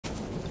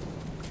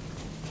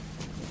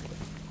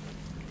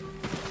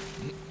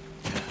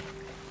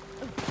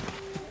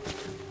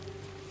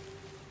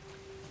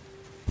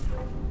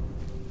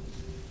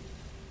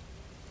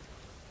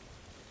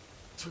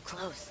too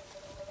close.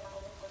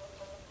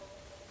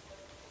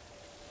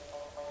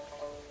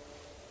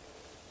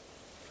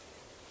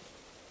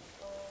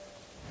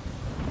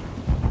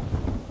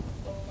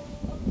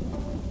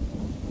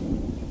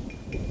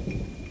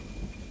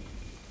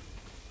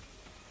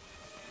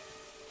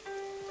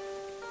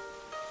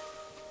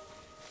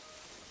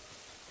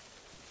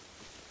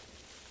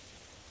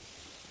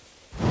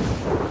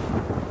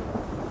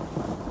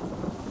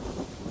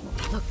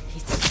 Look,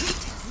 he's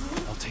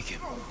distracted. I'll take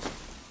him.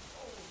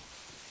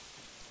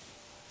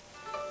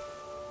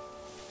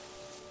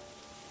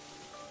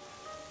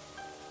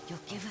 You'll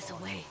give us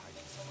away.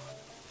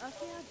 A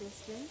fair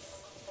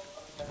distance.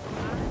 I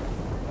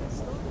heard a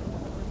story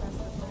of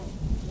Professor Pike.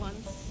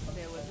 Once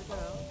there was a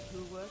girl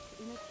who worked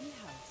in a tea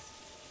house.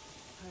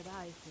 Her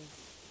life was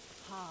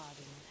hard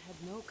and had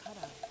no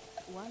cutout.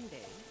 One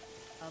day,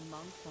 a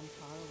monk from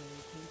far away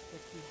came to the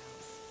tea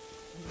house.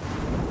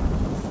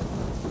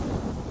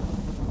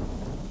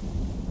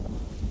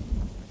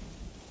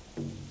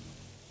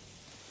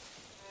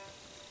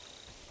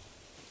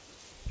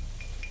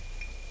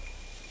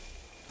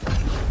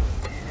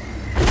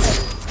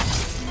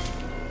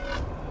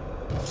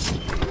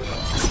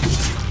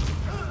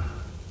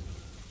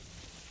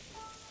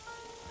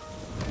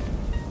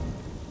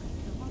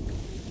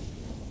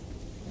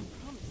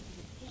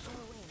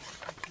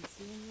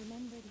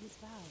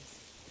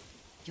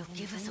 You'll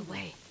give us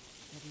away.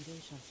 The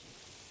relationship.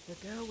 The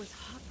girl was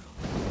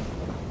heartbroken,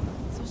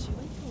 so she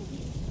went to a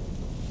witch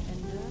and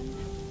learned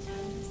how to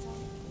turn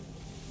herself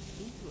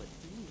into a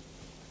demon.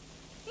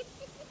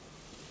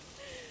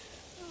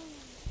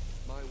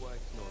 My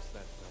wife knows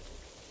that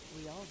magic.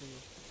 We all do.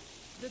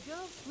 The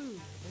girl slew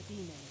the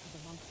demon of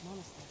the monk's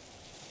monastery,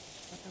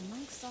 but the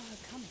monk saw her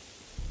coming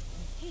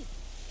and hid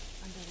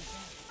under the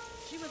bed.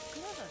 She was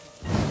clever.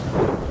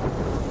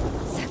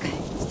 Sakai,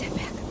 step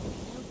back.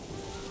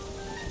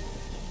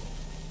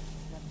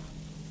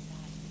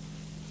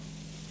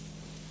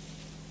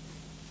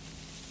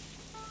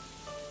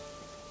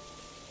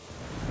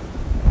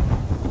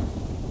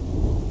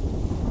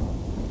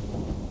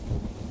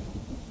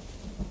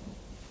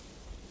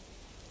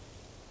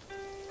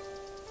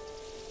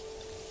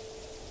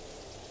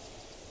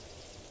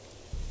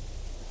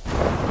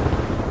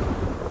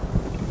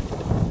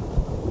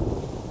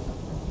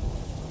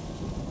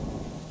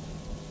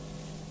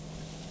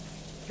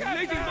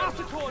 Lady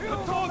Masako and the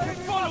dog has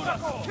followed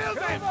us! Kill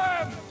them!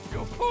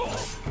 You fool!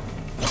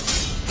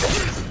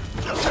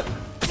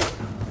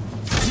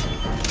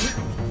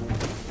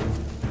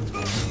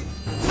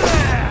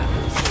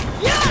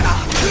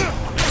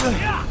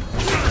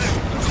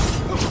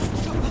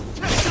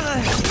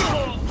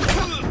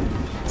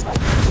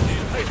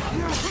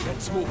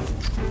 Let's move.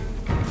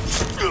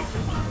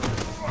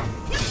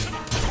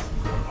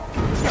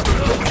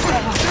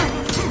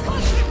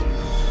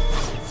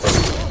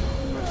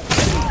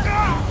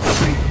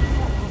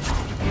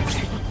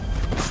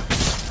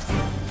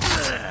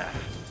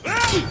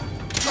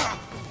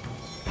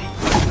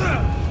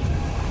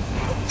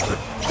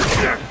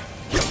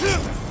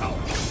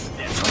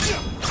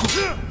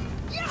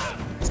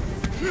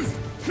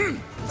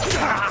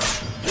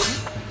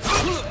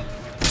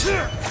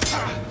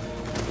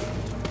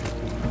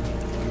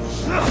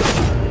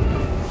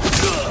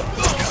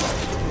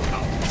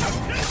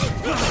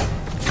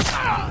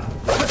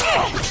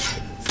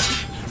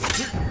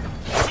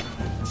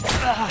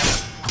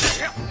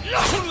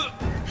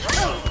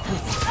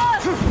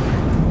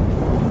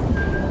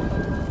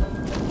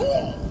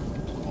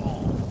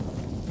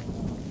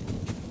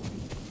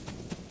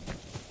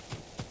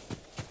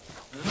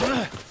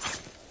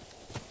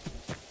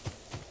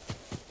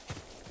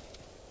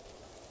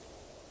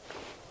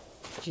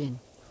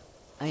 Jin,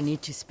 I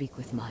need to speak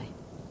with Mai.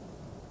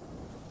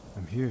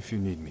 I'm here if you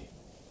need me.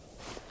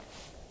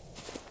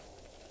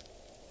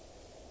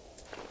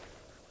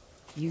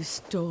 You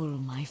stole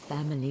my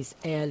family's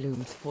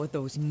heirlooms for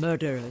those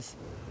murderers.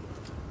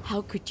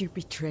 How could you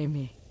betray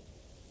me?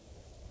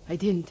 I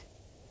didn't.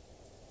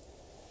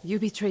 You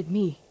betrayed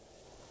me.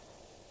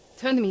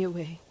 Turned me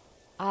away.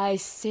 I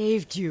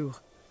saved you.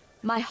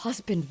 My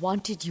husband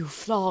wanted you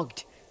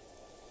flogged.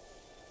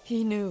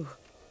 He knew.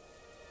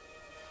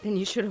 Then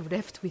you should have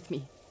left with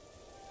me.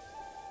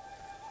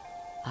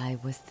 I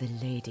was the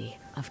lady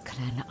of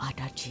Clan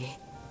Adachi.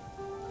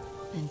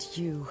 And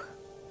you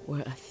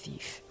were a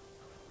thief.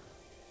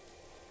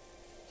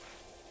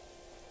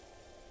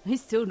 I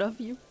still love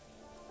you.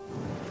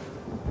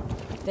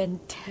 Then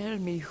tell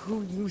me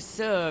who you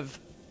serve.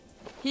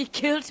 He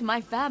killed my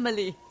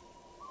family.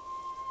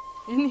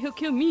 And he'll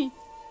kill me.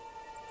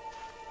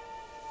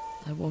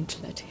 I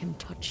won't let him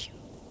touch you.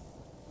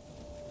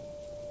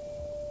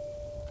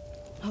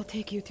 I'll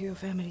take you to your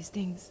family's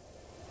things.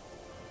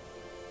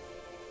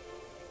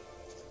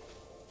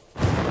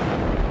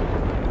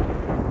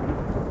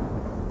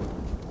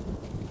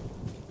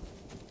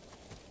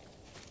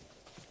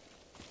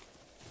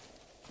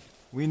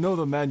 We know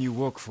the man you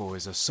work for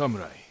is a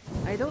samurai.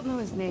 I don't know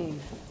his name.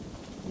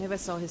 Never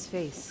saw his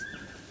face.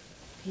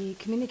 He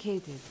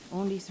communicated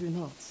only through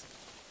notes.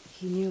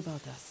 He knew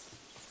about us,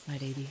 my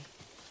lady.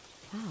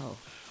 How?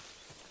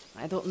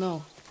 I don't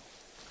know.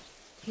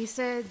 He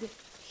said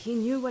he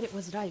knew what it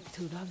was like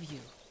to love you,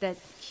 that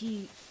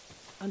he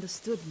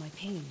understood my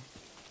pain.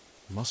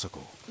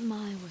 Masako.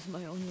 Mai was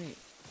my only...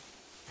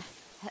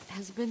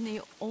 has been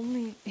the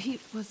only... He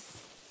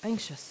was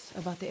anxious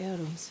about the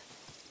heirlooms,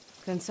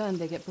 concerned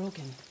they get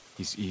broken.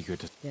 He's eager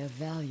to... Their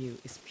value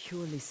is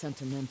purely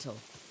sentimental.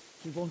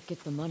 He won't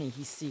get the money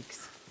he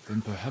seeks.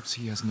 Then perhaps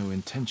he has no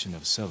intention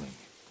of selling.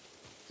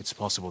 It's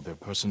possible they're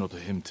personal to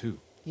him too.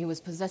 He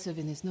was possessive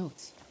in his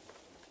notes.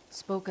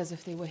 Spoke as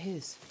if they were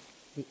his.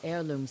 The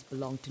heirlooms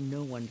belong to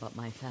no one but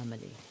my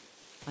family.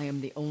 I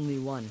am the only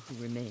one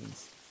who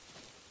remains.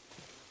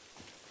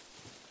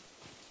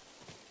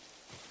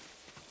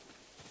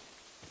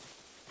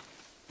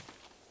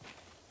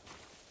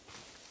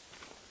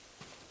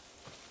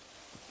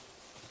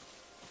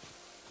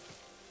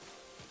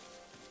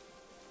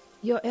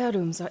 Your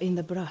heirlooms are in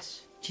the brush.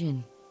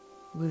 Jin,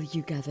 will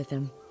you gather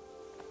them?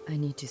 I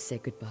need to say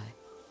goodbye.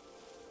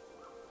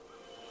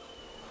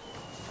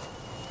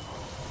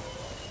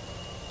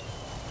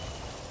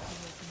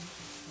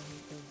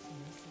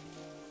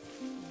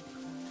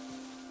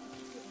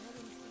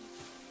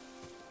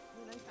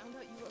 When I found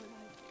out you were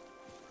alive,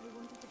 I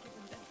wanted to give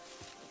them back.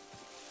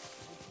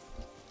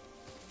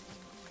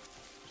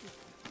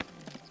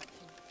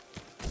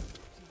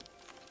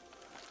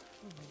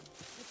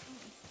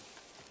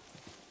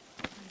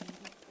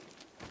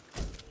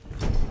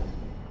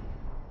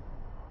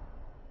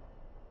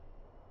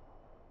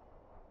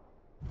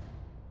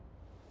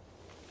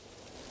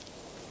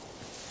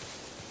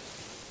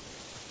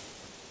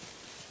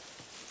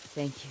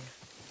 Thank you.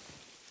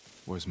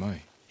 Where's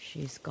Mai?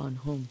 She's gone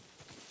home.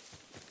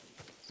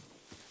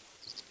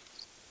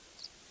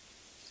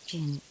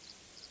 Jin,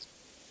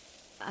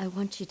 I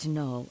want you to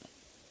know,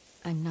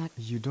 I'm not...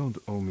 You don't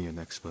owe me an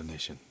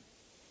explanation.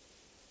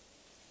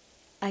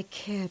 I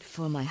cared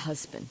for my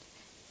husband.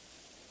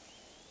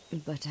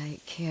 But I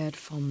cared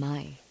for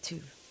Mai,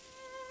 too.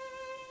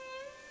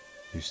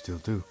 You still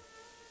do?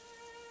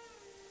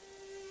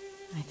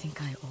 I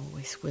think I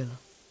always will.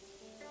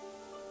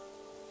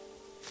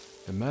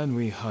 The man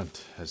we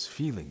hunt has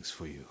feelings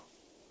for you.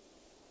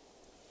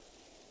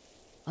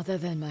 Other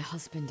than my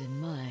husband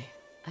and Mai,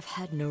 I've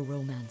had no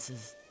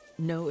romances,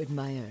 no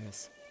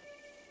admirers.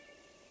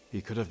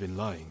 He could have been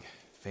lying,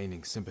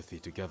 feigning sympathy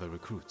to gather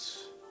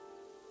recruits.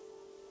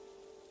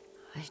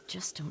 I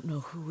just don't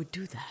know who would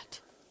do that.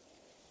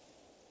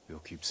 We'll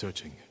keep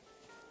searching.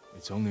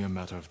 It's only a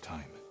matter of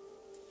time.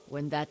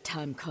 When that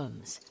time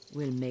comes,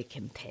 we'll make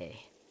him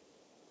pay.